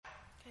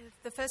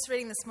The first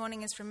reading this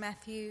morning is from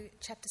Matthew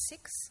chapter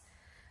 6,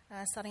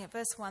 starting at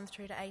verse 1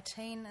 through to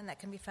 18, and that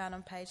can be found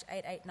on page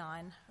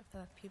 889 of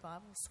the Pew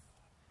Bibles.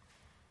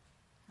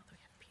 Not that we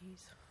have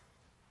pews.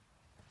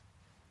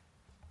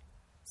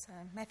 So,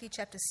 Matthew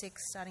chapter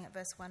 6, starting at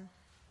verse 1.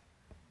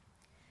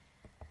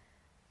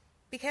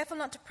 Be careful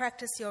not to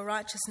practice your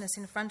righteousness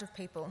in front of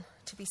people,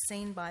 to be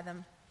seen by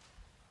them.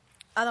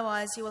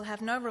 Otherwise, you will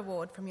have no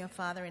reward from your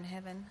Father in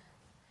heaven.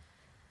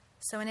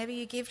 So whenever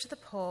you give to the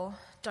poor,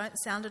 don't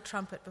sound a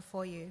trumpet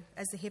before you,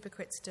 as the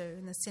hypocrites do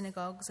in the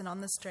synagogues and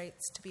on the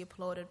streets to be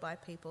applauded by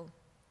people.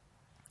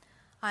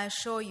 I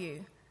assure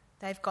you,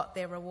 they've got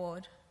their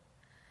reward.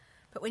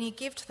 But when you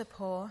give to the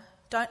poor,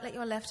 don't let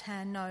your left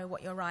hand know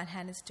what your right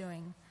hand is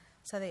doing,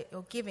 so that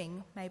your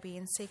giving may be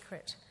in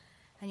secret,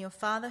 and your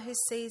Father who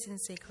sees in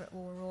secret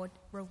will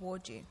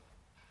reward you.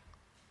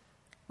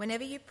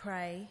 Whenever you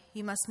pray,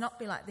 you must not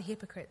be like the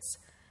hypocrites,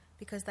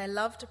 because they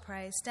love to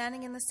pray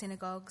standing in the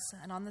synagogues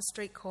and on the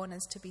street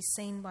corners to be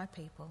seen by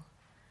people.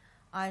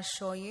 I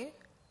assure you,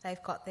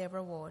 they've got their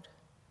reward.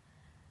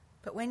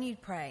 But when you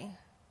pray,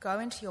 go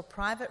into your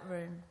private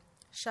room,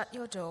 shut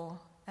your door,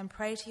 and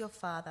pray to your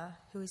Father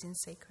who is in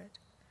secret.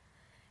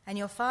 And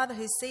your Father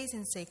who sees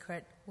in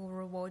secret will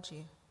reward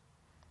you.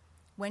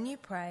 When you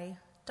pray,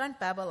 don't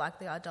babble like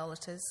the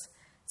idolaters,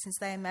 since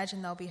they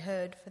imagine they'll be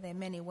heard for their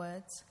many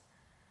words.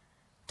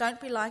 Don't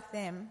be like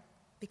them,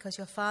 because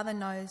your Father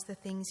knows the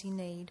things you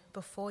need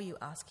before you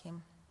ask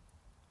him.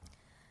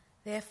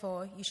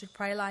 Therefore, you should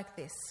pray like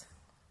this: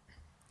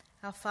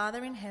 Our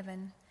Father in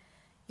heaven,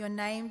 your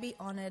name be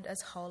honoured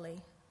as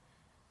holy.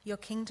 Your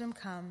kingdom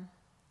come,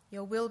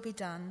 your will be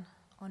done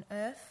on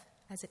earth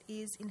as it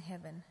is in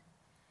heaven.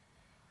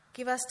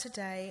 Give us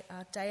today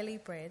our daily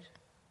bread,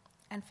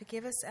 and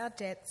forgive us our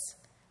debts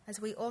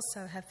as we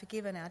also have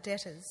forgiven our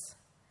debtors.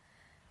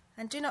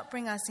 And do not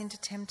bring us into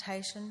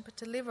temptation, but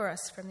deliver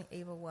us from the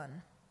evil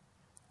one.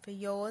 For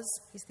yours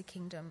is the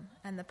kingdom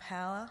and the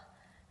power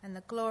and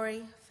the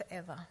glory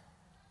forever.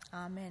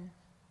 Amen.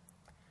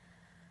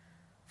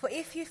 For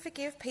if you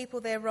forgive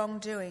people their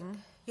wrongdoing,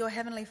 your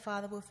heavenly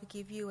Father will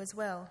forgive you as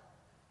well.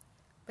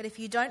 But if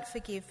you don't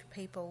forgive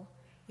people,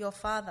 your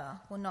Father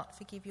will not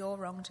forgive your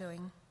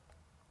wrongdoing.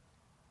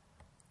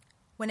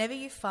 Whenever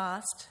you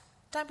fast,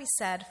 don't be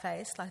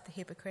sad-faced like the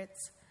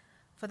hypocrites,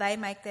 for they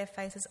make their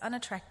faces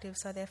unattractive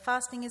so their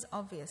fasting is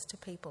obvious to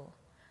people.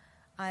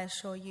 I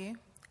assure you,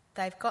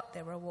 they've got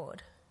their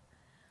reward.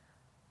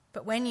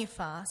 But when you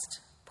fast,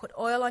 put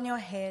oil on your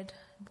head,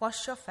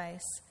 wash your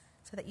face,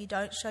 so that you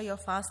don't show your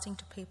fasting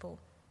to people,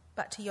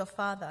 but to your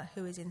Father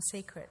who is in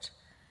secret.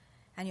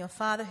 And your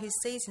Father who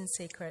sees in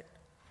secret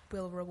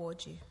will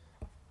reward you.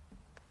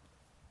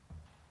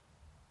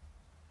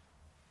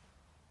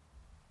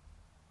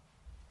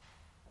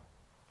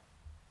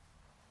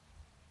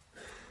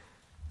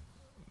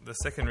 The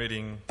second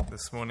reading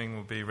this morning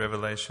will be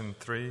Revelation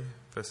 3,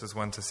 verses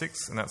 1 to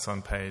 6, and that's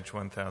on page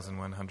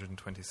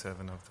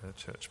 1127 of the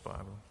Church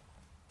Bible.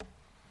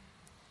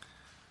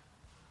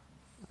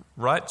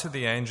 Write to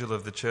the angel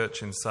of the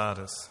church in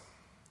Sardis,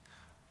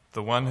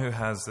 the one who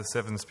has the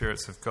 7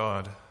 spirits of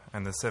God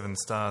and the 7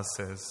 stars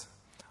says,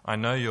 I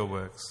know your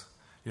works.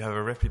 You have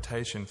a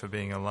reputation for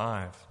being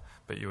alive,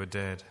 but you are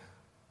dead.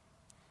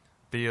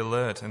 Be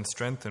alert and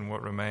strengthen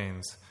what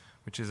remains,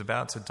 which is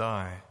about to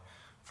die,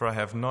 for I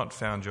have not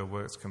found your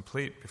works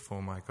complete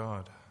before my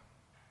God.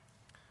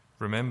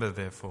 Remember,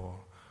 therefore,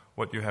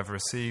 what you have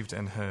received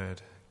and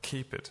heard,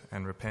 keep it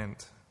and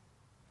repent.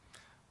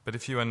 But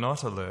if you are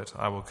not alert,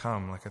 I will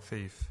come like a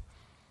thief,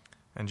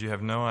 and you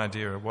have no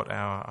idea at what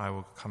hour I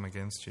will come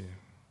against you.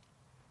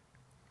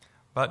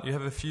 But you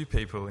have a few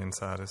people in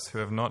Sardis who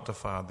have not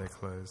defiled their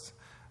clothes,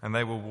 and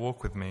they will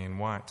walk with me in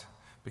white,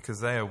 because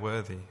they are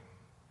worthy.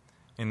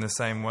 In the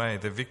same way,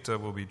 the victor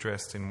will be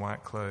dressed in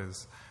white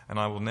clothes, and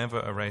I will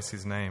never erase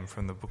his name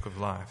from the book of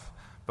life,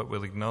 but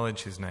will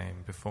acknowledge his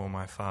name before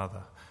my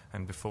Father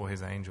and before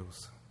his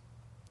angels.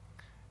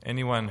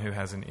 Anyone who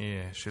has an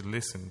ear should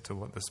listen to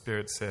what the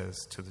Spirit says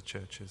to the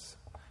churches.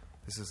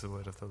 This is the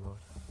word of the Lord.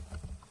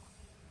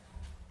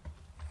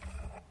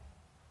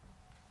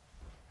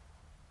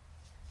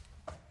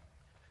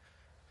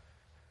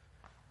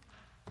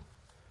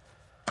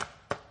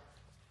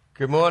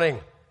 Good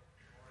morning.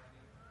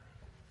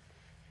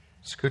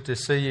 It's good to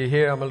see you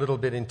here. I'm a little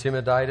bit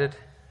intimidated.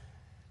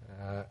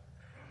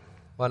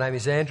 My name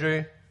is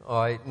Andrew.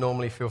 I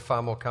normally feel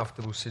far more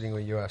comfortable sitting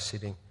where you are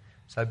sitting.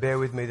 So bear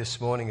with me this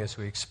morning as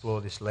we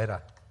explore this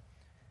letter.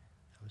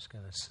 I'm just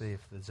going to see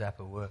if the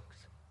zapper works.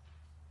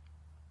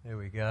 There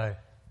we go.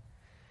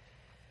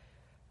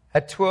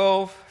 At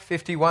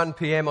 12:51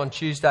 p.m. on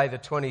Tuesday the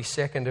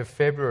 22nd of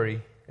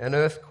February, an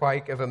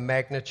earthquake of a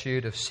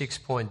magnitude of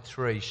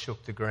 6.3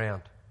 shook the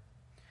ground.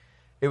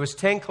 It was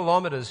 10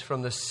 kilometres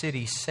from the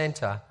city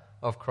centre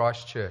of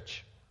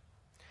Christchurch.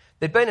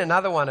 There'd been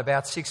another one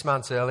about 6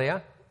 months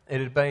earlier. It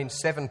had been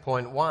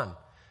 7.1,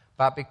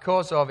 but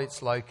because of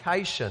its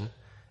location,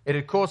 it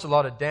had caused a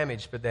lot of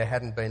damage, but there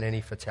hadn't been any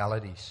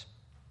fatalities.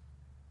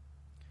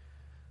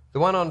 The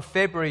one on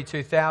February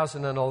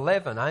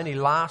 2011 only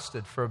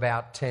lasted for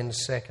about 10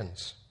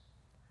 seconds.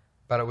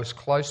 but it was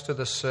close to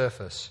the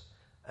surface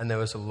and there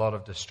was a lot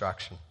of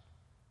destruction.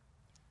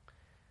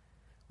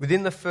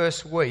 Within the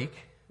first week,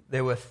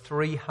 there were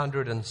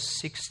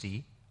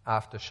 360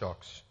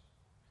 aftershocks.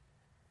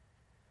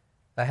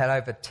 They had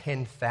over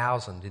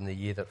 10,000 in the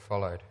year that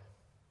followed.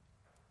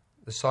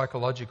 The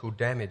psychological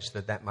damage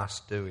that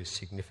must do is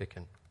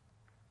significant.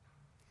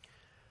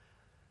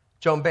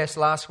 John Best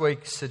last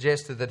week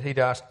suggested that he'd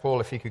asked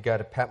Paul if he could go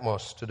to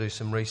Patmos to do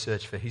some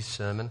research for his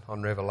sermon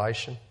on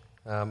Revelation.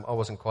 I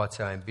wasn't quite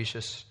so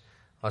ambitious.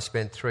 I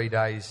spent 3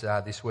 days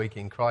this week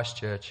in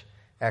Christchurch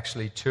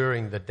actually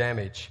touring the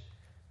damage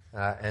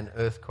and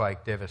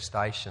earthquake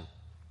devastation.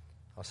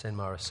 I'll send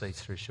my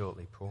receipts through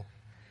shortly, Paul.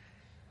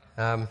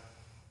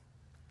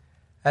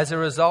 As a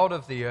result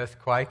of the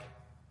earthquake,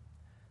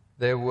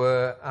 there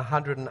were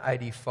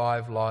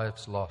 185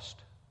 lives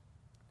lost.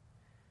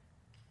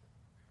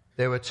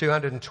 There were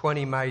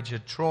 220 major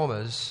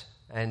traumas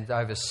and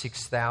over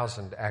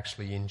 6,000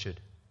 actually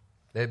injured.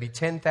 There'll be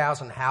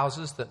 10,000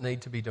 houses that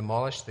need to be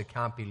demolished that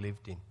can't be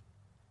lived in.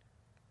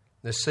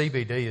 The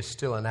CBD is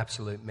still an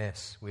absolute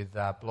mess, with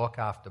block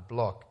after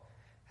block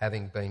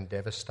having been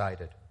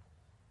devastated.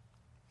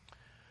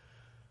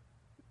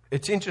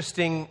 It's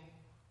interesting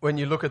when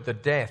you look at the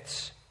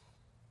deaths.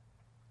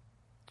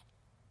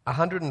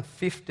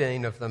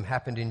 115 of them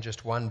happened in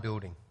just one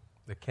building,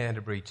 the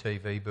Canterbury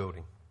TV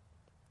building.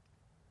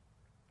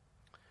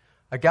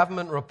 A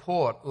government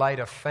report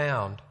later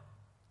found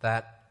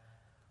that...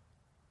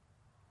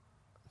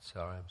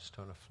 Sorry, I'm just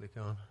trying to flick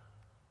on.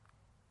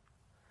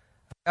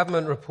 A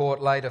government report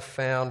later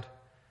found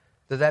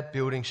that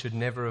building should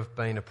never have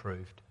been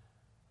approved.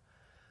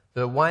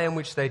 The way in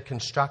which they'd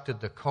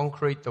constructed the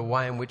concrete, the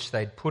way in which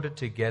they'd put it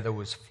together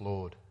was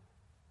flawed.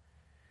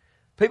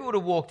 People would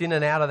have walked in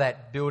and out of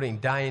that building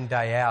day in,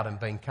 day out and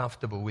been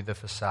comfortable with the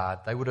facade.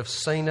 They would have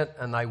seen it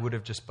and they would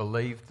have just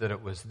believed that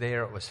it was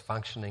there, it was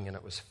functioning and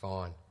it was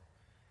fine.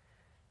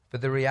 But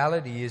the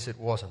reality is it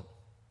wasn't.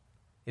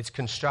 Its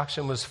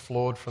construction was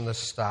flawed from the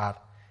start.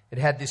 It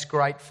had this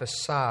great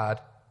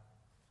facade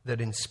that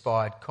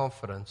inspired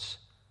confidence,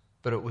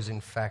 but it was in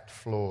fact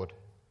flawed.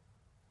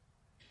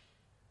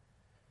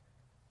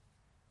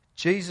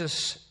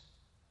 Jesus,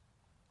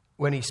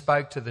 when he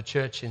spoke to the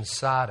church in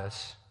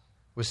Sardis,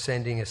 was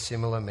sending a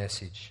similar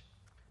message,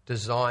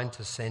 designed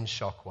to send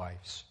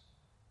shockwaves.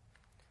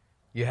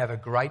 You have a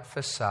great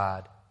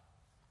facade,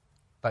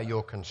 but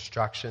your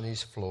construction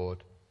is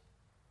flawed.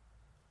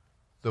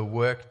 The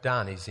work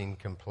done is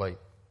incomplete.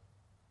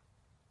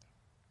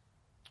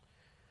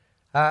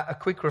 A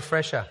quick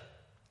refresher.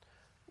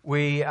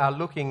 We are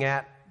looking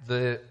at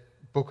the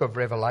book of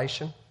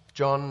Revelation.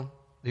 John,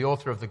 the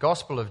author of the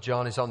Gospel of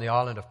John, is on the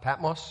island of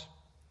Patmos.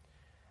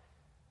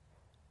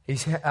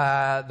 He's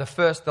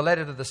the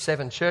letter to the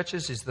 7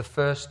 churches is the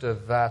first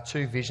of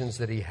 2 visions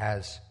that he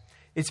has.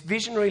 It's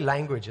visionary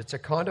language. It's a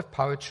kind of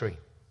poetry.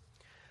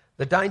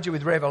 The danger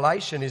with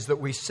Revelation is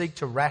that we seek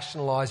to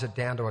rationalise it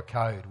down to a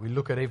code. We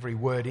look at every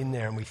word in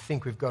there and we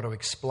think we've got to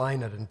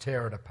explain it and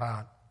tear it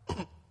apart.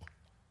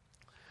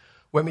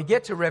 When we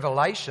get to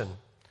Revelation,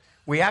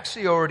 we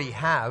actually already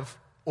have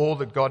all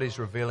that God is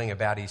revealing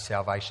about his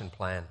salvation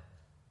plan.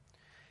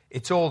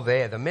 It's all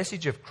there. The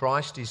message of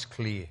Christ is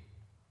clear.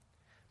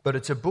 But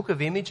it's a book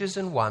of images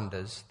and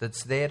wonders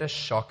that's there to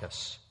shock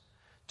us,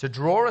 to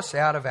draw us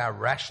out of our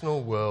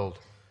rational world.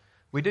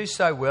 We do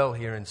so well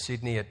here in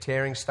Sydney at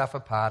tearing stuff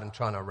apart and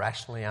trying to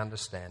rationally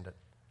understand it.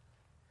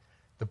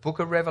 The book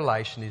of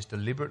Revelation is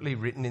deliberately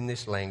written in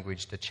this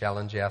language to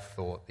challenge our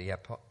thought. The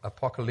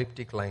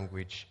apocalyptic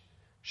language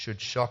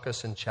should shock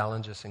us and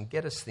challenge us and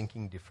get us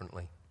thinking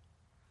differently.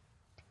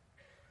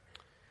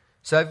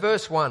 So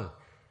verse 1,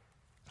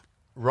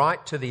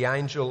 write to the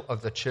angel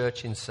of the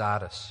church in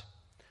Sardis.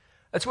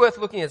 It's worth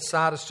looking at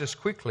Sardis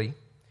just quickly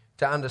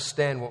to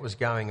understand what was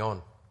going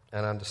on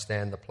and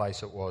understand the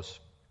place it was.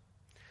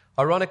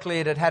 Ironically,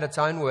 it had had its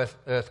own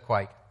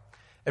earthquake.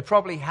 It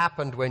probably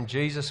happened when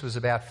Jesus was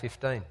about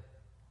 15.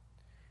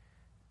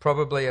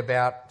 Probably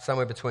about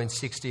somewhere between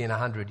 60 and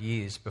 100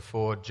 years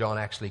before John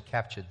actually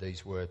captured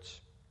these words.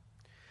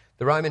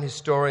 The Roman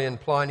historian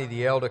Pliny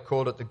the Elder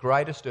called it the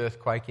greatest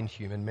earthquake in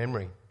human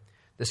memory.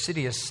 The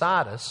city of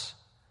Sardis,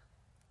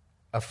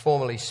 a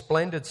formerly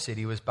splendid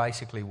city, was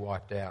basically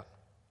wiped out.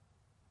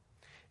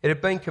 It had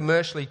been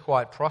commercially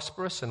quite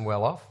prosperous and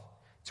well off.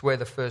 It's where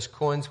the first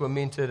coins were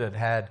minted. It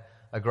had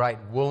a great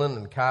woolen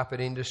and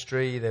carpet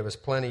industry. There was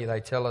plenty, they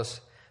tell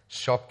us,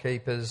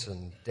 shopkeepers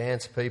and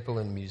dance people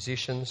and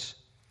musicians.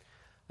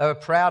 They were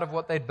proud of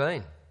what they'd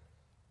been.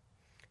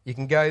 You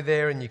can go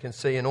there and you can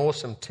see an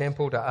awesome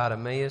temple to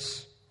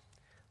Artemis.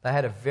 They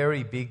had a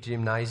very big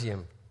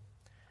gymnasium.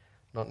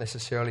 Not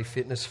necessarily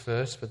fitness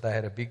first, but they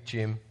had a big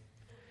gym.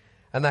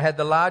 And they had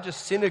the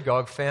largest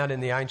synagogue found in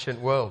the ancient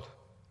world.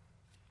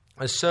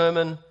 A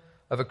sermon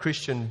of a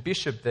Christian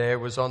bishop there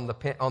was on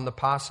the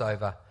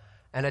Passover,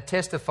 and it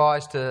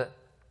testifies to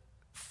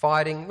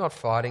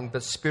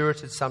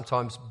spirited,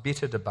 sometimes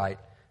bitter debate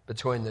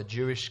between the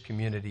Jewish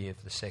community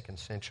of the 2nd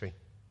century.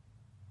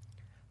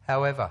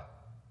 However,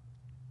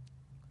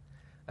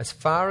 as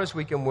far as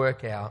we can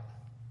work out,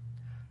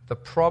 The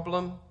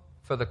problem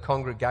for the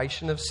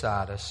congregation of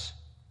Sardis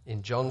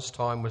in John's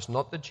time was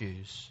not the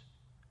Jews,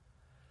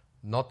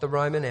 not the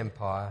Roman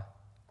Empire,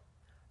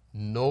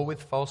 nor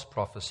with false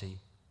prophecy,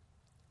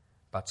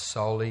 but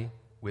solely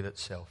with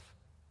itself.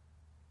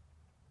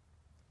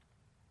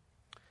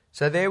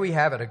 So there we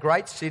have it, a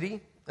great city,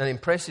 an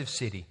impressive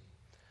city,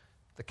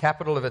 the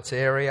capital of its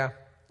area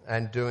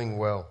and doing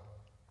well.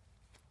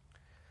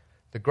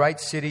 The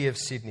great city of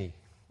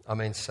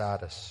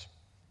Sardis.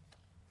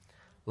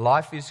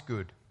 Life is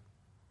good.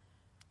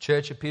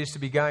 Church appears to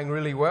be going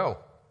really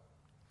well.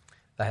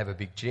 They have a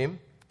big gym.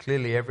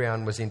 Clearly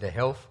everyone was into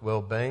health,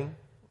 well-being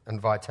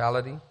and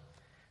vitality.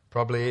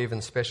 Probably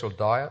even special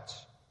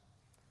diets.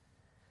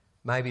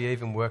 Maybe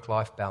even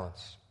work-life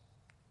balance.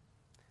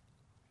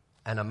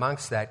 And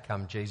amongst that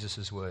come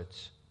Jesus'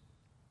 words.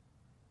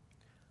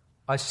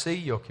 I see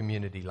your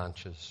community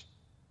lunches,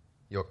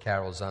 your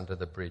carols under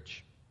the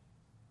bridge.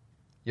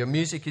 Your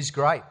music is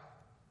great.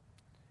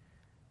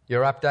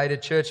 Your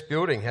updated church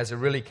building has a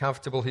really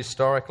comfortable,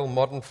 historical,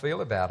 modern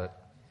feel about it.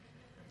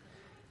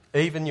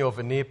 Even your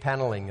veneer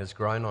panelling has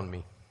grown on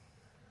me.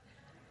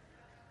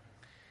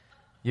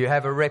 You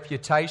have a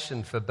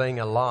reputation for being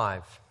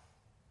alive,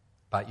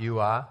 but you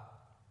are.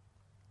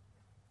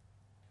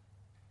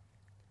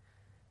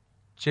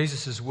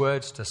 Jesus'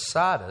 words to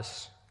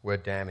Sardis were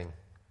damning.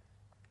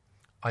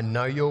 I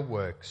know your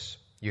works.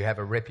 You have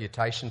a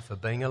reputation for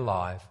being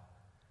alive,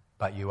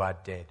 but you are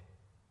dead.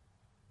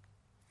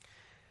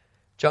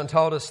 John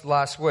told us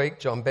last week,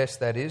 John Best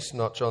that is,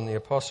 not John the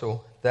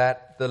Apostle,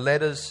 that the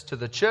letters to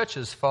the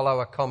churches follow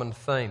a common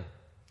theme.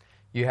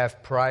 You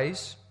have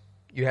praise,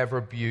 you have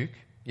rebuke,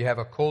 you have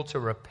a call to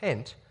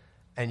repent,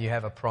 and you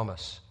have a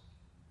promise.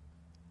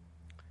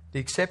 The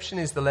exception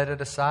is the letter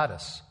to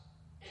Sardis.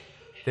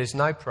 There's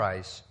no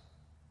praise.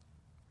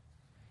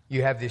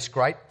 You have this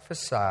great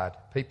facade.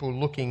 People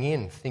looking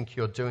in think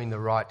you're doing the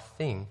right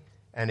thing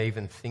and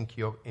even think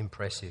you're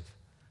impressive.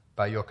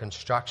 But your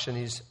construction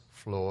is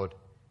flawed.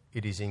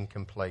 It is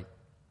incomplete.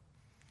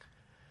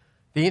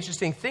 The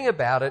interesting thing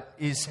about it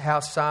is how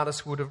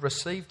Sardis would have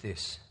received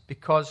this,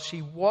 because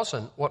she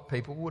wasn't what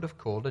people would have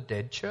called a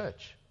dead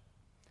church.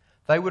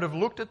 They would have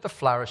looked at the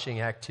flourishing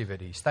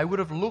activities. They would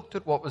have looked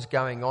at what was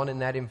going on in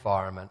that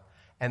environment,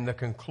 and the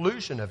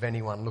conclusion of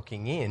anyone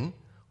looking in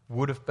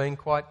would have been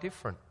quite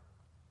different.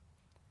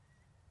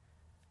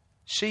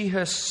 She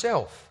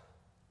herself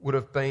would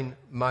have been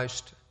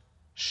most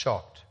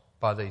shocked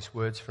by these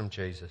words from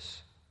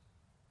Jesus.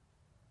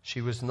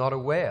 She was not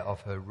aware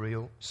of her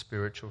real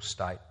spiritual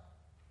state.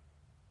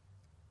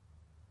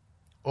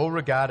 All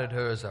regarded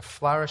her as a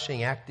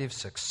flourishing, active,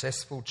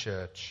 successful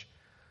church,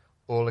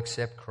 all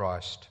except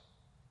Christ.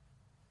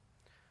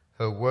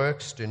 Her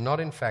works do not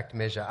in fact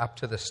measure up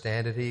to the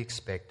standard he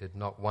expected.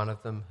 Not one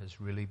of them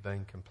has really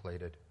been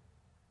completed.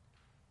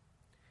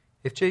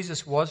 If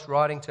Jesus was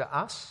writing to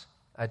us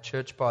at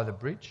Church by the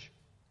Bridge,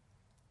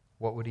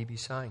 what would he be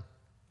saying?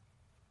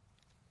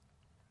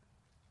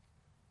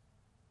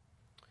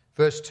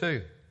 Verse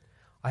 2,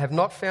 I have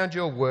not found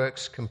your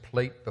works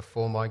complete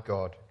before my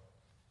God.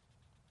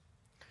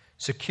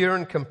 Secure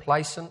and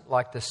complacent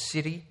like the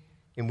city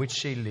in which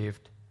she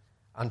lived,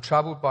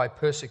 untroubled by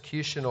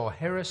persecution or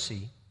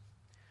heresy,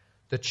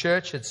 the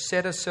church had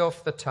set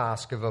herself the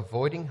task of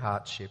avoiding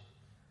hardship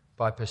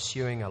by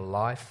pursuing a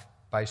life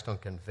based on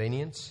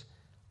convenience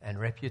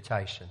and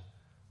reputation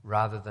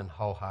rather than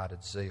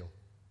wholehearted zeal.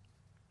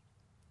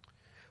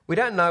 We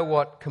don't know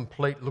what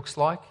complete looks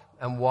like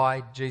and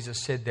why Jesus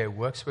said their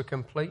works were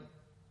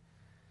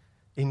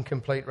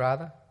incomplete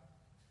rather.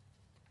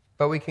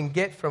 But we can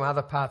get from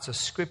other parts of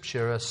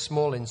Scripture a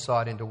small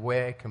insight into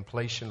where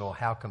completion or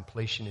how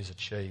completion is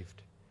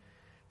achieved.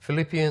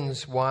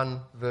 Philippians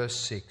 1 verse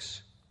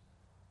 6.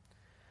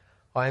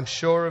 I am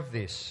sure of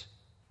this,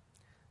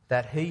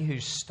 that he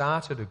who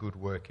started a good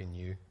work in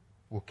you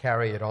will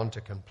carry it on to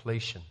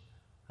completion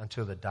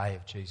until the day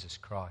of Jesus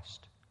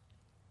Christ.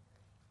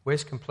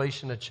 Where's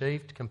completion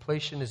achieved?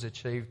 Completion is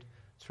achieved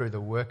through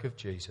the work of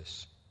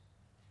Jesus.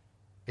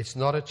 It's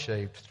not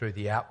achieved through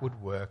the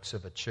outward works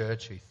of a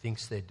church who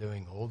thinks they're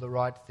doing all the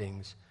right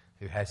things,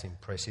 who has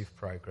impressive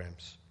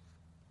programs.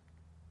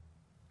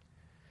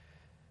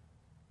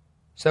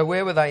 So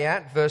where were they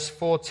at? Verse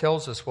 4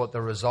 tells us what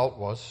the result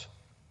was.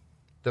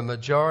 The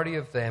majority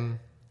of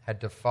them had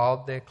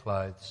defiled their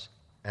clothes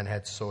and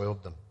had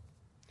soiled them.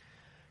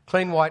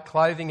 Clean white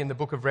clothing in the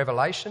book of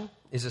Revelation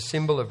is a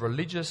symbol of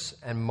religious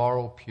and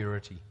moral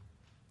purity,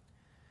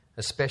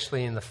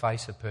 especially in the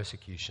face of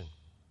persecution.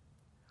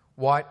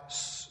 While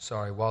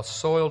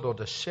soiled or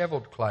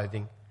dishevelled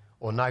clothing,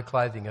 or no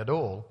clothing at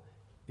all,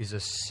 is a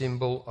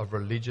symbol of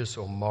religious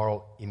or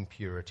moral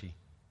impurity.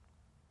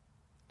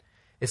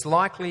 It's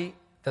likely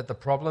that the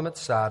problem at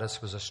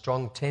Sardis was a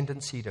strong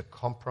tendency to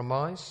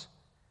compromise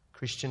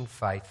Christian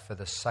faith for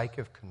the sake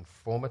of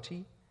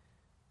conformity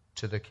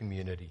to the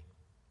community.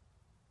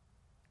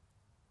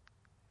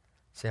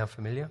 Sound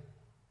familiar?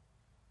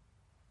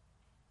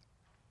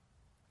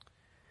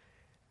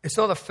 It's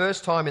not the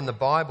first time in the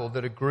Bible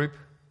that a group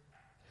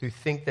who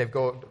think they've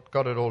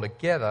got it all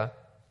together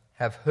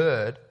have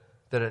heard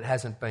that it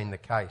hasn't been the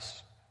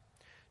case.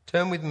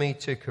 Turn with me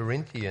to 1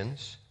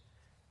 Corinthians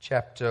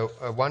chapter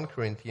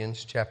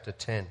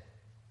 10.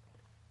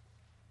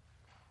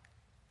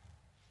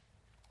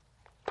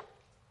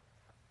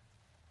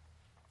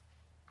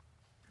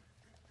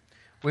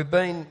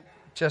 We've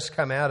just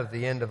come out of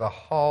the end of a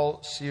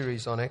whole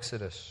series on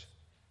Exodus.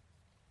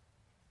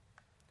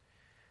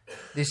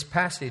 This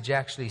passage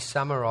actually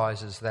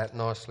summarises that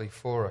nicely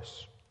for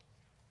us.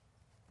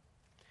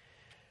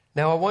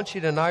 Now I want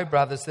you to know,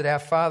 brothers, that our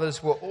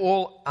fathers were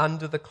all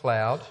under the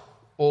cloud,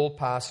 all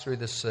passed through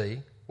the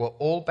sea, were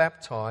all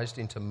baptised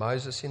into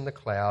Moses in the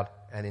cloud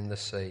and in the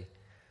sea.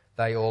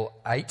 They all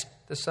ate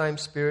the same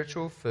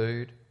spiritual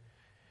food.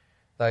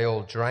 They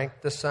all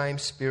drank the same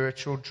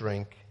spiritual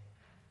drink.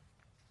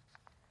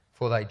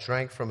 For they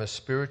drank from a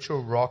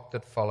spiritual rock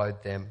that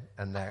followed them,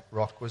 and that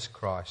rock was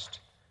Christ.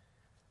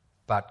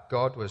 But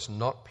God was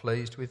not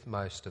pleased with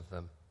most of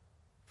them,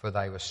 for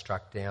they were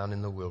struck down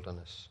in the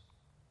wilderness.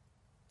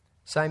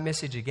 Same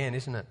message again,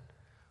 isn't it?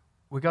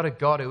 We've got a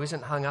God who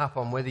isn't hung up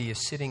on whether you're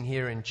sitting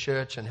here in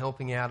church and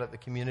helping out at the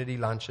community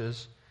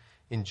lunches,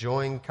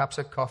 enjoying cups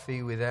of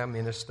coffee with our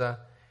minister,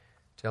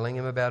 telling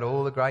him about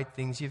all the great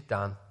things you've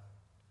done.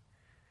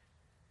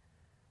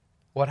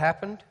 What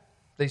happened?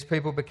 These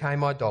people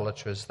became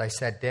idolaters. They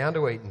sat down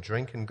to eat and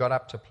drink and got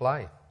up to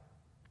play.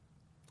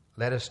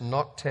 Let us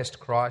not test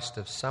Christ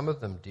as some of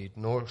them did,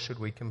 nor should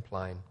we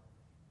complain.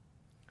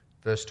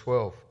 Verse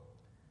 12.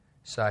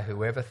 So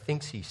whoever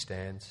thinks he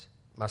stands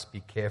must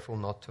be careful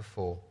not to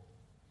fall.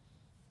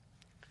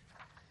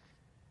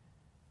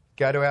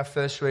 Go to our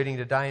first reading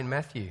today in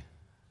Matthew.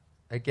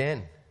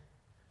 Again,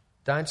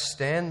 don't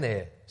stand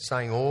there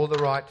saying all the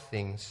right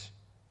things,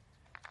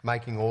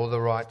 making all the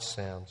right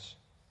sounds.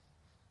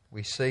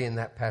 We see in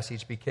that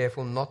passage, be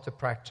careful not to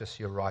practice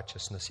your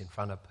righteousness in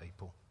front of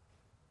people.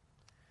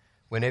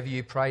 Whenever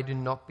you pray, do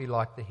not be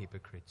like the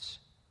hypocrites.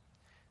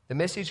 The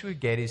message we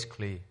get is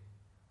clear.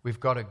 We've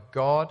got a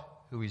God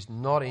who is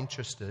not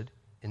interested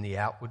in the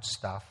outward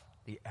stuff,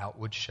 the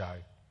outward show.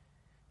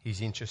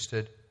 He's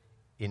interested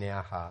in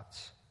our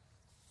hearts.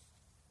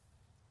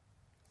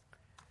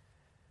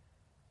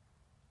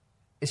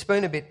 It's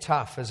been a bit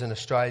tough as an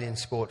Australian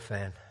sport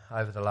fan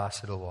over the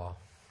last little while.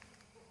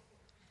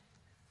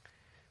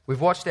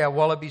 We've watched our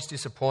Wallabies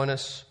disappoint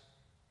us.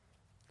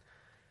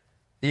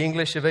 The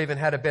English have even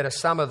had a better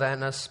summer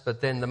than us,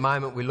 but then the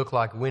moment we look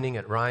like winning,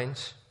 it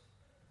rains.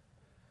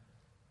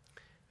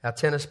 Our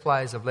tennis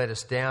players have let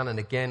us down, and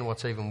again,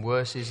 what's even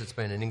worse is it's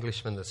been an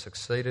Englishman that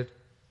succeeded.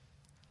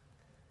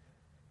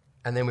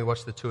 And then we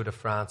watch the Tour de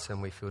France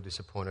and we feel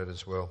disappointed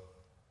as well.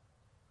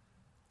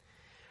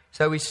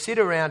 So we sit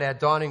around our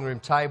dining room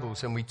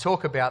tables and we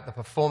talk about the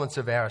performance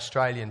of our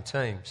Australian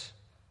teams.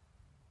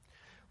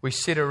 We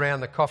sit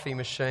around the coffee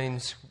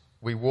machines,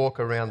 we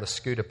walk around the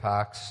scooter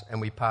parks, and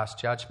we pass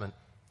judgment.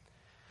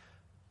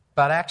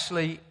 But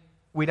actually,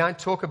 we don't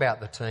talk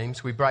about the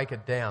teams, we break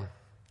it down.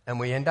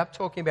 And we end up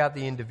talking about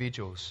the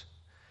individuals.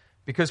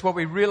 Because what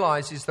we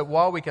realise is that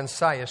while we can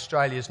say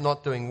Australia's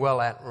not doing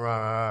well at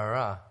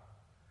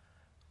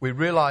we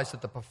realise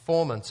that the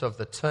performance of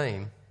the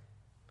team,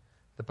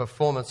 the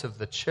performance of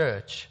the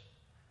church,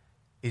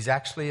 is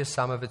actually a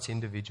sum of its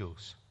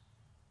individuals.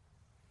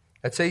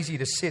 It's easy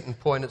to sit and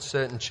point at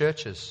certain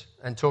churches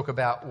and talk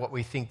about what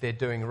we think they're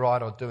doing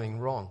right or doing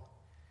wrong.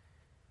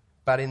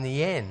 But in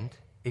the end,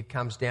 it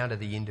comes down to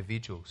the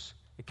individuals.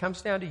 It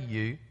comes down to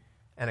you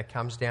and it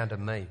comes down to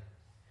me.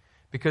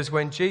 Because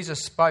when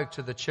Jesus spoke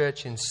to the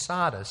church in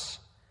Sardis,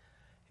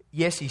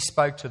 yes, he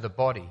spoke to the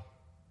body,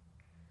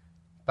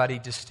 but he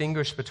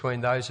distinguished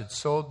between those that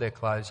soiled their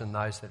clothes and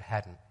those that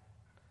hadn't.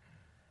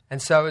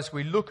 And so as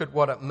we look at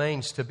what it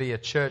means to be a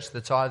church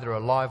that's either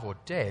alive or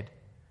dead,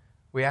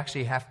 we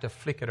actually have to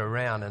flick it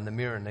around, and the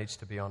mirror needs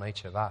to be on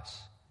each of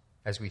us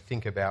as we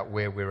think about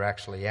where we're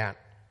actually at.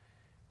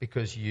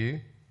 Because you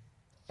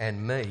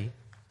and me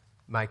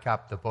make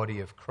up the body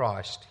of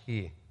Christ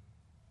here.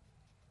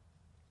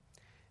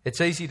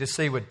 It's easy to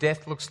see what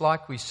death looks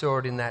like. We saw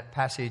it in that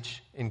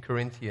passage in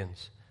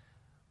Corinthians,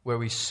 where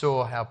we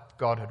saw how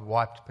God had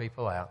wiped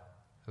people out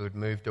who had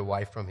moved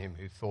away from him,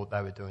 who thought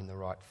they were doing the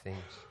right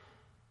things.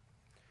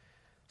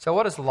 So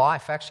what does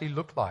life actually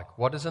look like?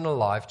 What does an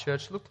alive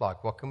church look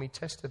like? What can we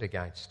test it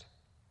against?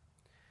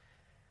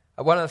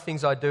 One of the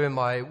things I do in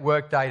my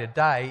work day to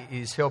day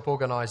is help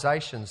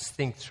organisations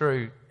think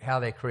through how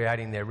they're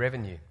creating their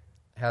revenue,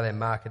 how they're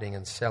marketing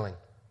and selling.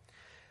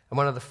 And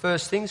one of the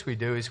first things we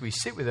do is we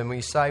sit with them and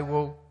we say,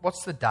 well,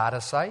 what's the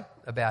data say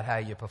about how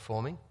you're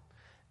performing?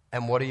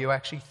 And what do you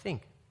actually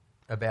think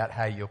about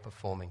how you're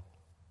performing?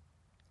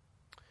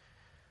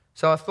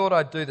 So I thought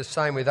I'd do the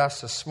same with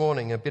us this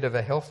morning, a bit of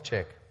a health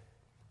check.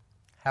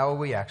 How are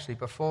we actually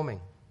performing?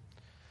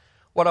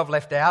 What I've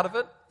left out of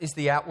it is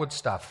the outward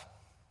stuff,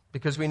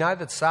 because we know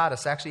that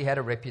Sardis actually had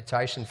a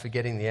reputation for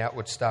getting the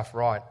outward stuff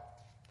right.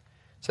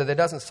 So there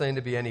doesn't seem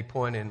to be any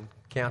point in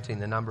counting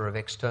the number of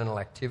external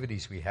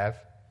activities we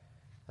have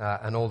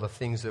and all the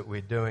things that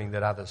we're doing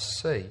that others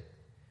see.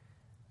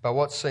 But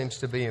what seems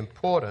to be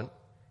important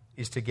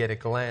is to get a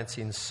glance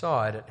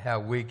inside at how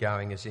we're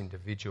going as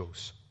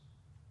individuals.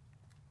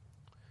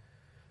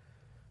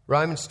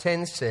 Romans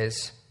 10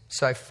 says,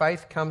 "So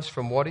faith comes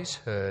from what is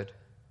heard,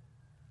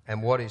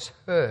 and what is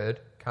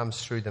heard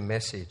comes through the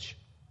message."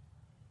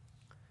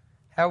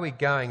 How are we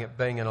going at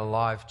being an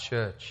alive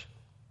church?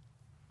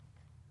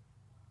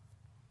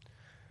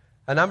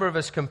 A number of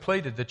us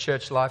completed the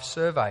Church Life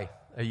Survey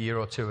a year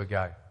or two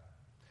ago.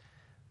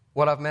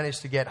 What I've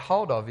managed to get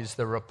hold of is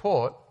the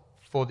report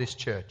for this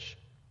church.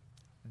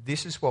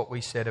 This is what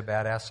we said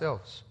about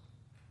ourselves.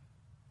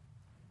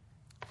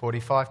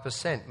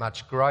 45%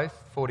 much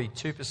growth,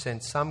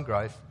 42% some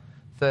growth,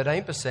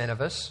 13%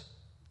 of us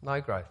no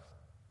growth.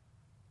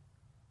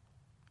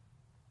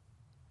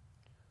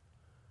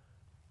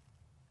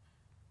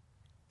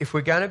 If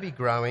we're going to be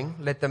growing,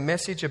 let the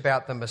message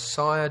about the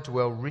Messiah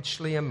dwell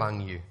richly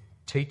among you,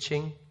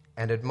 teaching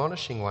and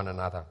admonishing one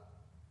another.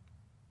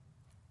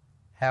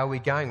 How are we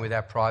going with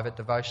our private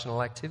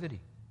devotional activity?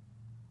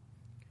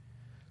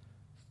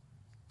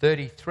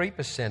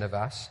 33% of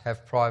us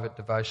have private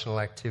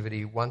devotional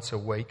activity once a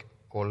week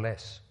or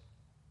less.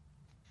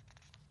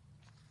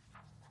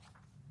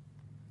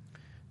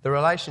 The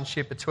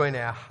relationship between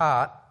our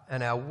heart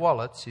and our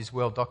wallets is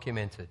well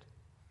documented,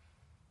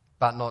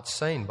 but not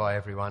seen by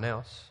everyone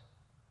else.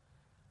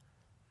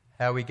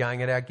 How are we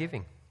going at our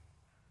giving?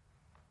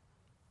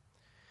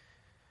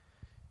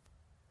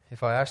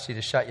 If I asked you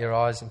to shut your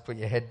eyes and put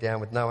your head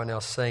down with no one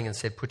else seeing and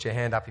said, put your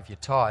hand up if you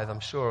tithe, I'm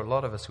sure a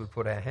lot of us would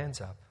put our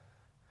hands up.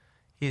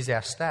 Here's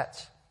our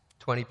stats.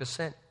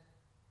 20%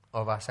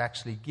 of us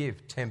actually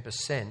give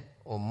 10%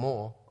 or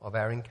more of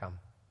our income.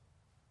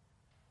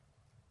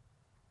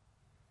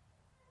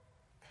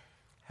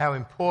 How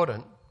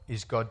important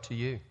is God to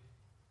you?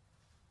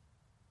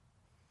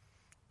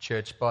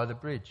 Church by the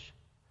Bridge.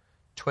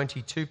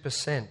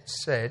 22%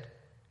 said,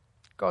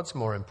 God's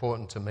more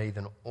important to me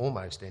than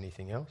almost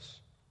anything else.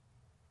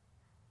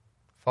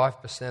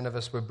 5% of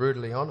us were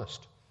brutally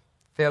honest.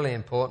 Fairly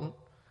important,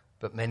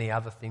 but many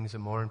other things are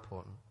more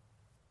important.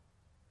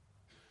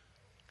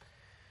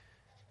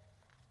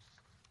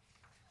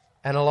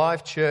 An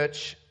alive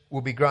church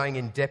will be growing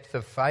in depth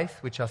of faith,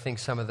 which I think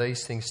some of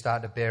these things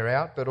start to bear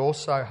out, but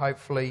also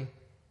hopefully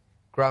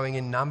growing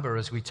in number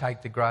as we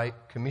take the Great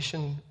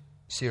Commission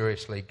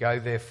seriously. Go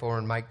therefore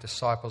and make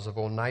disciples of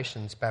all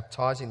nations,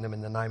 baptising them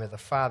in the name of the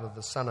Father,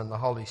 the Son and the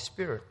Holy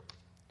Spirit.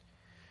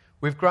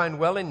 We've grown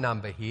well in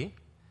number here.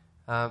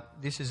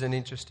 This is an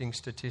interesting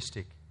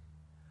statistic.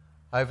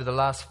 Over the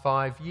last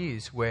 5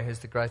 years, where has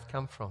the growth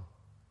come from?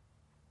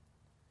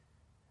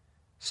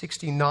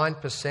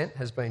 69%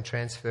 has been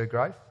transfer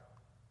growth.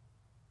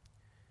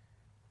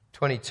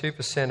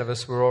 22% of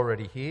us were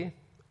already here,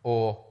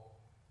 or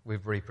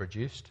we've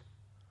reproduced.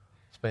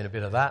 It's been a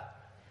bit of that.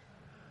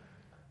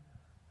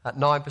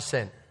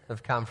 9%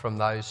 have come from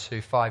those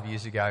who 5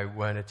 years ago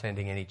weren't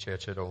attending any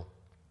church at all.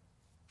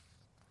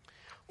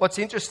 What's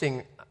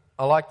interesting,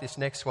 I like this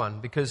next one,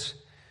 because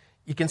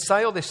you can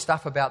say all this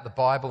stuff about the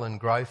Bible and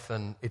growth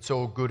and it's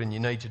all good and you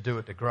need to do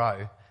it to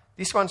grow.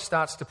 This one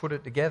starts to put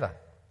it together.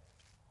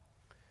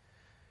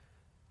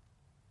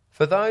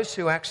 For those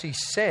who actually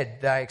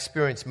said they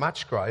experienced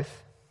much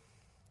growth,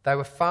 they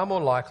were far more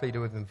likely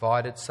to have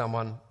invited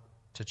someone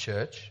to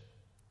church,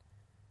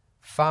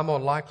 far more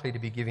likely to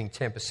be giving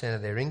 10%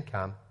 of their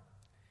income,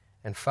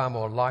 and far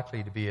more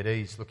likely to be at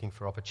ease looking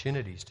for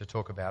opportunities to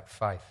talk about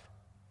faith.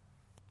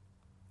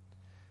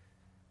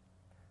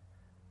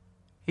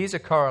 Here's a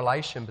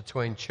correlation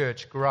between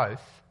church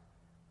growth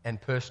and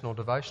personal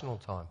devotional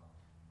time.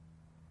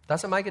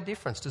 Does it make a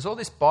difference? Does all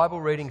this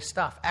Bible reading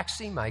stuff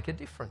actually make a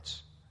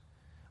difference?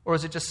 Or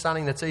is it just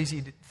something that's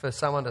easy for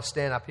someone to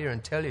stand up here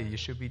and tell you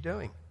should be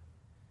doing?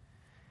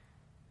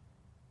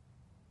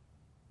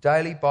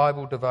 Daily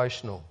Bible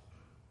devotional.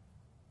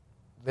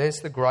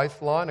 There's the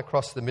growth line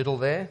across the middle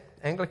there.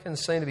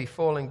 Anglicans seem to be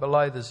falling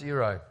below the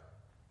zero.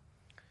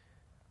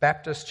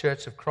 Baptist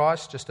Church of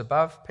Christ just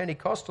above.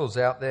 Pentecostals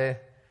out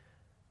there.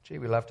 Gee,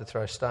 we love to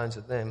throw stones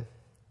at them.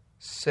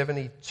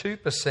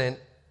 72%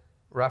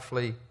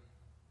 roughly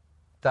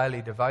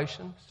daily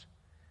devotions,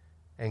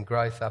 and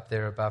growth up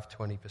there above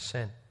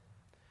 20%.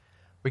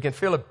 We can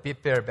feel a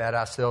bit better about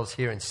ourselves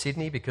here in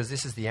Sydney because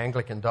this is the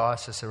Anglican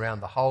diocese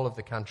around the whole of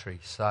the country.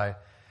 So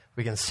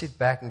we can sit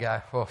back and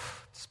go, oh,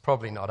 it's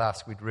probably not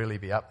us. We'd really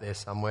be up there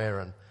somewhere,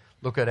 and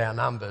look at our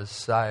numbers.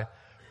 So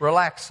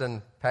relax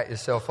and pat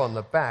yourself on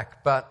the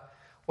back. But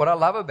what I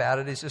love about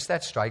it is just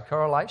that straight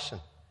correlation.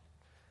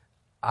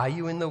 Are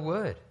you in the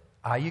Word?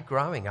 Are you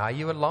growing? Are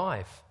you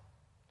alive?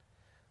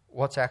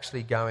 What's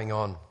actually going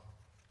on?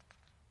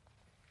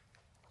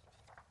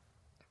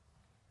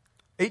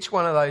 Each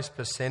one of those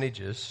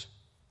percentages,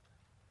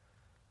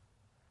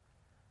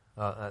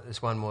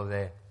 there's one more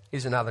there.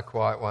 Here's another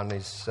quiet one,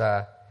 is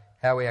how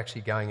are we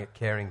actually going at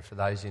caring for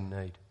those in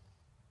need?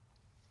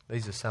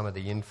 These are some of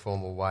the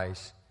informal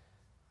ways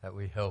that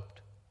we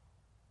helped.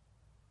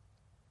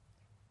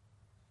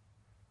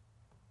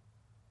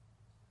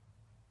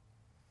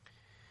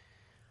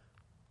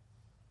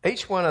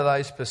 Each one of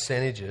those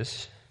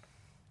percentages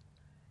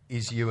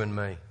is you and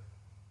me.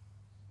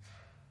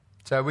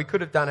 So we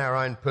could have done our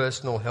own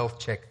personal health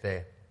check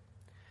there.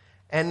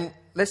 And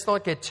let's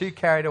not get too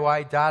carried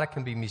away. Data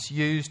can be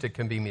misused, it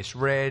can be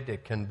misread,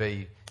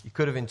 you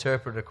could have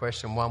interpreted a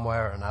question one way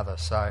or another.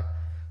 So I'm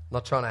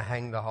not trying to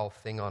hang the whole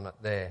thing on it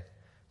there.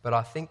 But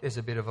I think there's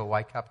a bit of a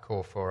wake-up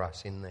call for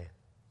us in there.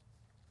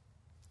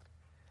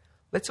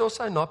 Let's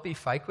also not be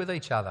fake with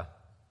each other.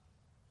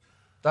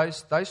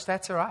 Those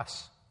stats are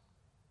us.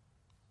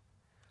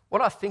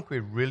 What I think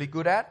we're really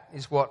good at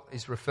is what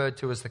is referred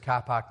to as the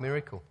car park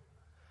miracle.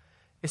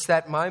 It's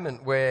that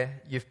moment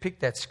where you've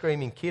picked that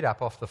screaming kid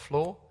up off the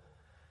floor,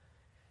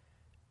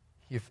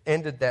 you've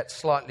ended that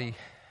slightly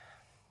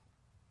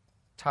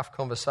tough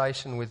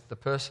conversation with the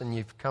person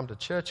you've come to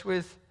church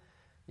with,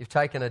 you've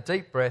taken a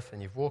deep breath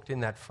and you've walked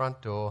in that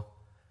front door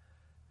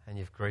and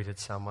you've greeted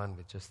someone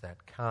with just that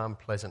calm,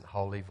 pleasant,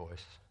 holy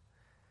voice.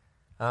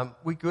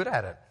 We're good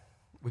at it.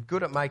 We're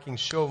good at making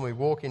sure when we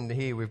walk into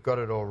here we've got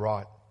it all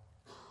right.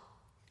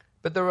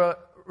 But the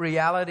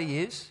reality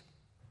is,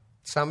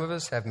 some of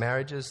us have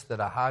marriages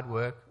that are hard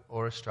work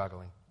or are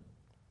struggling.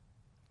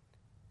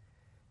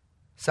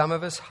 Some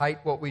of us hate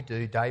what we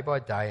do day by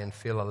day and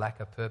feel a lack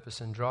of purpose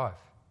and drive.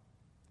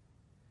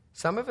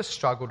 Some of us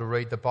struggle to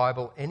read the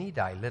Bible any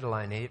day, let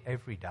alone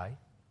every day.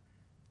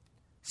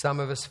 Some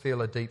of us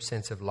feel a deep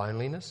sense of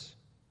loneliness.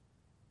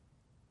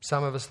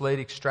 Some of us lead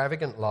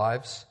extravagant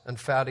lives and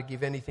fail to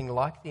give anything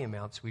like the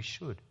amounts we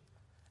should,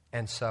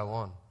 and so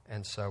on,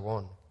 and so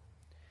on.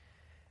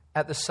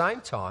 At the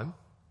same time,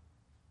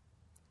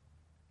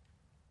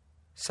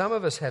 some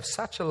of us have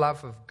such a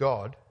love of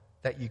God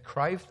that you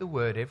crave the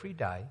Word every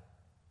day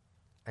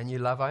and you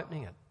love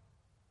opening it.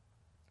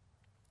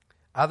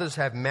 Others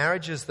have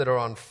marriages that are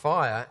on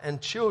fire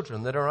and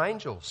children that are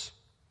angels.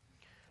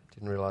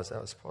 Didn't realise that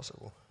was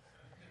possible.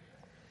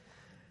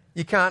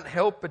 You can't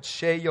help but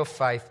share your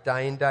faith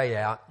day in, day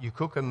out. You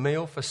cook a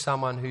meal for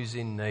someone who's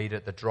in need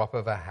at the drop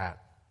of a hat.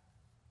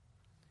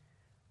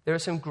 There are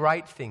some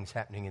great things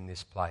happening in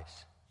this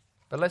place,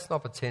 but let's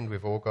not pretend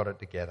we've all got it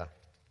together.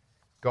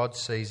 God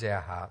sees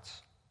our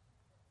hearts.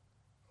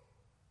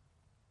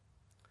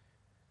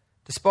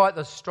 Despite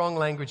the strong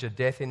language of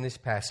death in this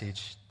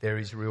passage, there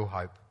is real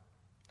hope.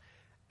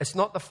 It's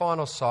not the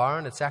final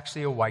siren, it's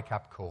actually a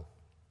wake-up call.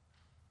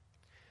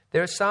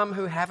 There are some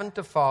who haven't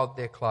defiled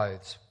their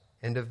clothes,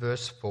 end of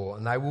verse 4,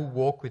 and they will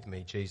walk with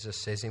me, Jesus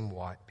says in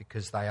white,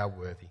 because they are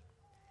worthy.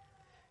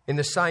 In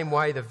the same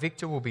way, the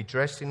victor will be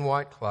dressed in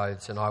white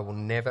clothes, and I will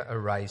never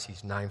erase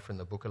his name from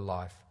the book of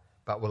life,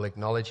 but will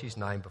acknowledge his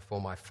name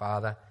before my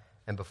Father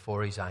and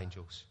before his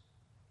angels.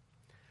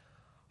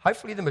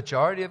 Hopefully the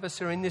majority of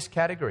us are in this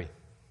category.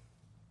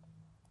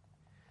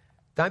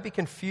 Don't be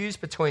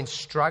confused between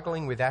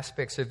struggling with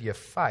aspects of your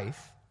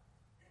faith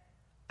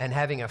and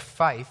having a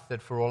faith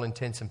that for all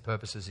intents and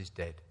purposes is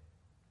dead.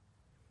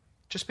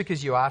 Just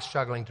because you are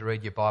struggling to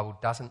read your Bible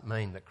doesn't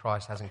mean that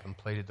Christ hasn't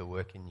completed the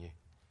work in you.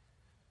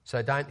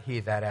 So don't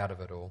hear that out of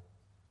it all.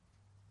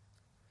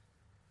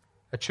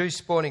 A true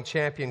sporting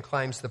champion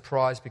claims the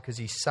prize because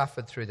he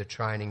suffered through the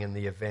training and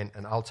the event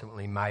and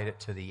ultimately made it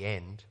to the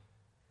end.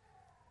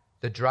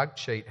 The drug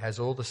cheat has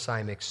all the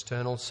same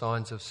external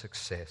signs of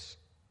success,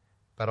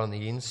 but on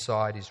the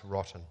inside is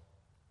rotten.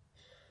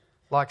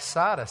 Like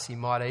Sardis, he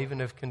might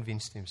even have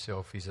convinced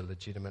himself he's a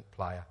legitimate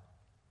player.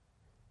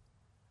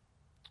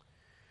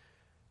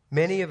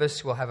 Many of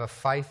us will have a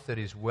faith that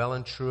is well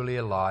and truly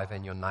alive,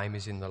 and your name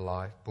is in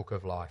the book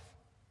of life.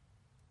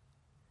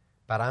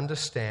 But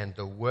understand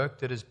the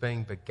work that is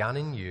being begun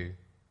in you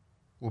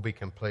will be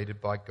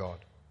completed by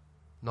God,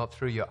 not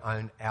through your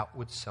own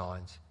outward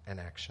signs and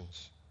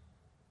actions.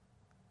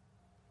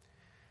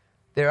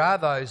 There are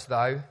those,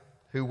 though,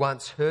 who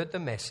once heard the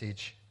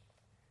message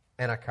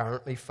and are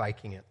currently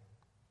faking it,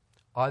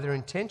 either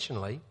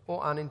intentionally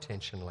or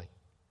unintentionally.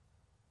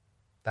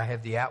 They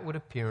have the outward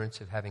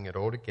appearance of having it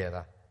all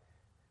together,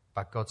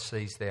 but God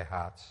sees their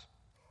hearts.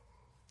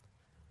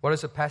 What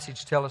does the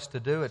passage tell us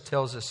to do? It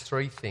tells us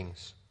three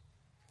things.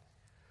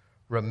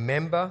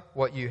 Remember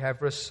what you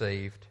have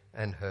received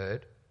and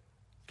heard,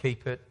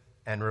 keep it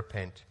and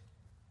repent.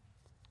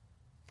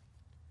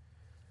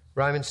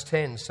 Romans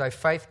 10, so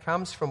faith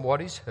comes from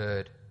what is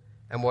heard,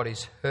 and what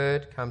is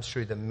heard comes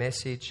through the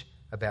message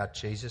about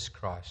Jesus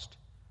Christ.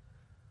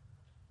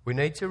 We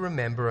need to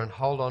remember and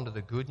hold on to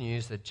the good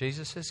news that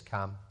Jesus has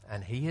come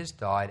and he has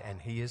died and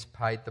he has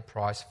paid the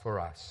price for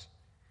us.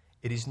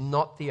 It is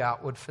not the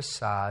outward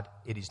facade,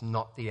 it is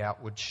not the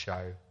outward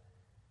show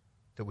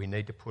that we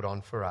need to put on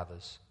for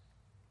others.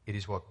 It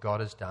is what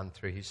God has done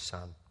through his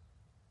Son.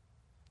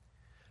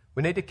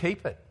 We need to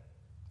keep it.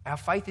 Our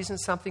faith isn't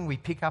something we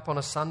pick up on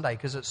a Sunday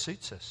because it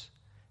suits us.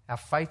 Our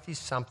faith is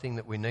something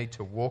that we need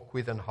to walk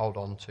with and hold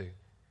on to.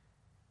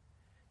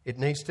 It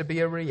needs to be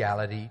a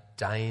reality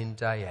day in,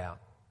 day out.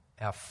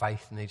 Our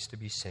faith needs to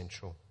be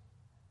central.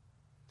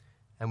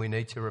 And we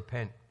need to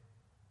repent.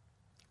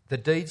 The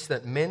deeds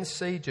that men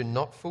see do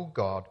not fool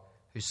God,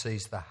 who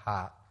sees the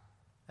heart.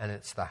 And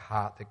it's the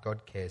heart that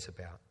God cares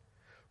about.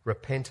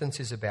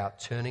 Repentance is about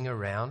turning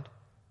around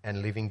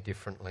and living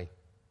differently.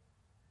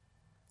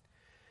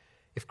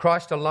 If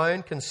Christ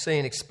alone can see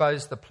and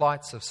expose the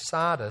plights of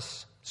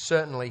Sardis,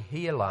 certainly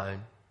he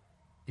alone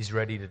is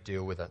ready to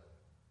deal with it.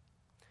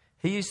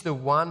 He is the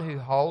one who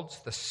holds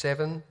the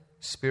 7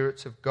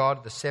 spirits of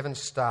God, the 7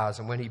 stars,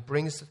 and when he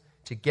brings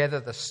together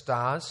the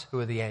stars, who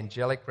are the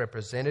angelic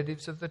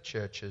representatives of the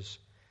churches,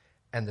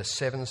 and the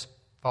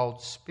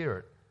 7-fold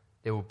Spirit,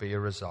 there will be a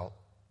result.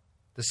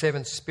 The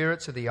 7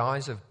 spirits are the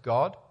eyes of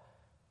God,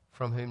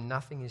 from whom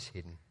nothing is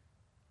hidden.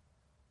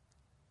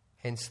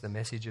 Hence the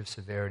message of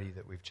severity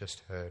that we've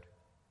just heard.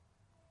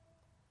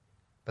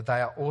 But they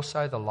are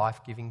also the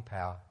life-giving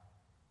power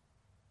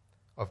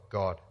of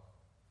God.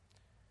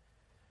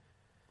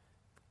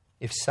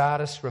 If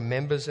Sardis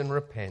remembers and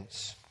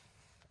repents,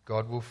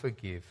 God will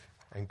forgive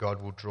and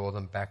God will draw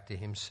them back to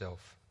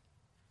himself.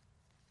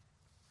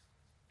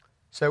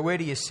 So where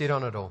do you sit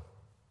on it all?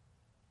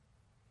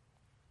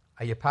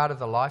 Are you part of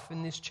the life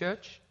in this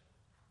church?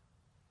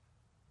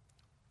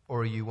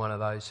 Or are you one of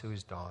those who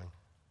is dying?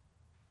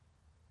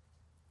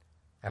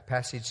 Our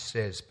passage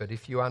says, "But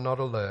if you are not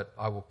alert,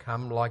 I will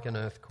come like an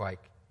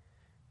earthquake,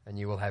 and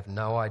you will have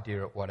no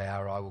idea at what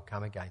hour I will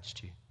come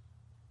against you."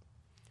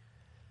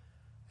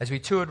 As we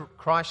toured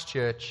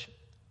Christchurch,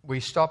 we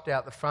stopped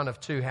out the front of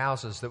 2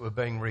 houses that were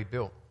being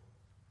rebuilt.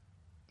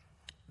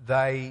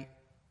 They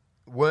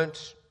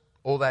weren't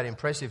all that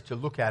impressive to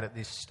look at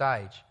this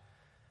stage.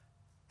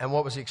 And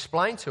what was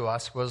explained to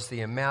us was the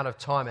amount of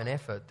time and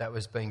effort that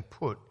was being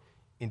put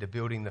into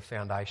building the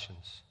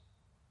foundations.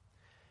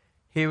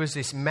 Here was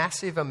this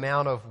massive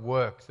amount of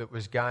work that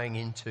was going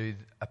into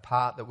a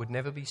part that would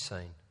never be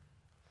seen,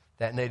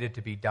 that needed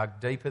to be dug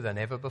deeper than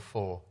ever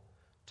before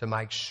to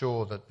make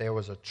sure that there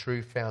was a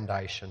true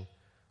foundation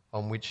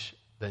on which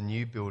the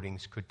new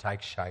buildings could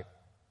take shape.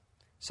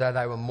 So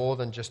they were more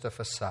than just a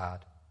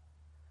facade.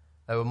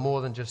 They were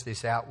more than just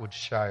this outward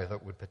show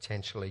that would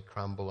potentially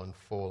crumble and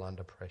fall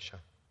under pressure.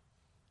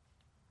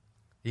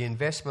 The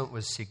investment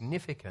was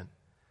significant,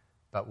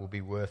 but will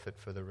be worth it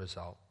for the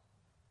result.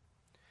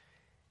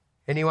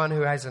 Anyone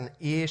who has an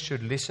ear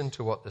should listen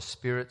to what the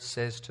Spirit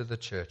says to the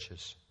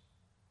churches.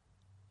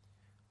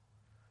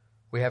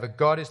 We have a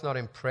God who is not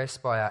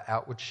impressed by our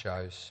outward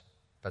shows,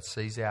 but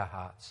sees our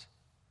hearts.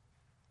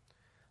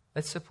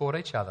 Let's support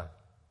each other.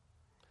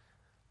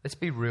 Let's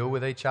be real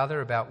with each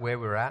other about where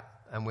we're at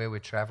and where we're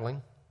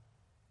travelling.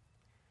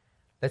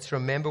 Let's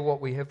remember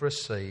what we have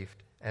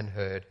received and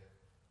heard,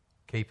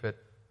 keep it,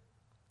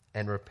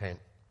 and repent.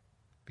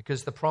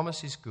 Because the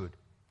promise is good.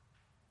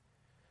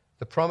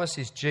 The promise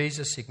is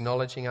Jesus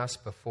acknowledging us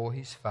before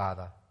his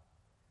Father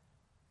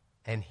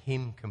and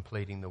him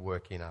completing the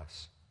work in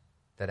us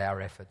that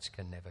our efforts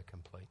can never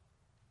complete.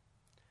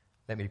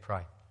 Let me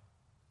pray.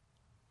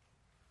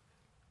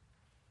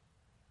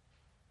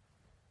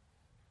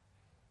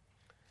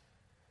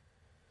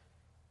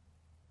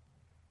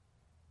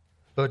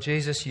 Lord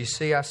Jesus, you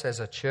see us as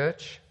a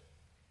church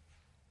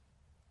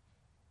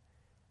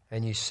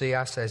and you see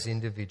us as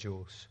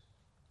individuals.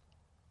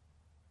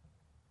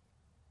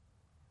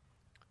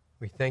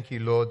 We thank you,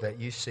 Lord, that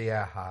you see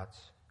our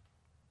hearts.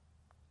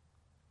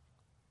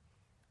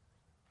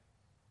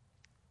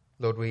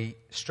 Lord, we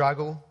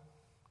struggle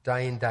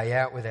day in, day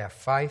out with our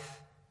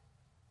faith,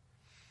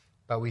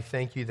 but we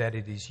thank you that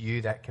it is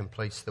you that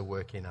completes the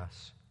work in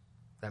us,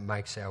 that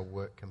makes our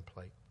work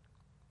complete.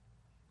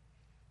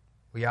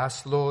 We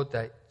ask, Lord,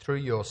 that through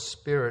your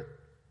Spirit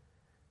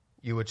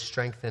you would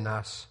strengthen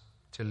us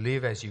to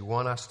live as you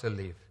want us to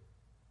live.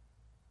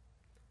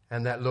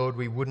 And that, Lord,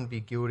 we wouldn't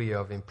be guilty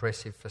of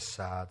impressive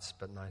facades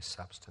but no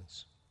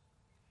substance.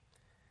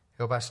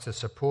 Help us to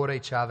support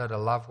each other, to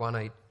love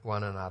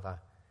one another,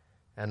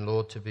 and,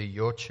 Lord, to be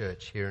your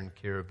church here in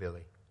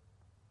Kirribilli.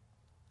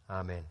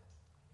 Amen.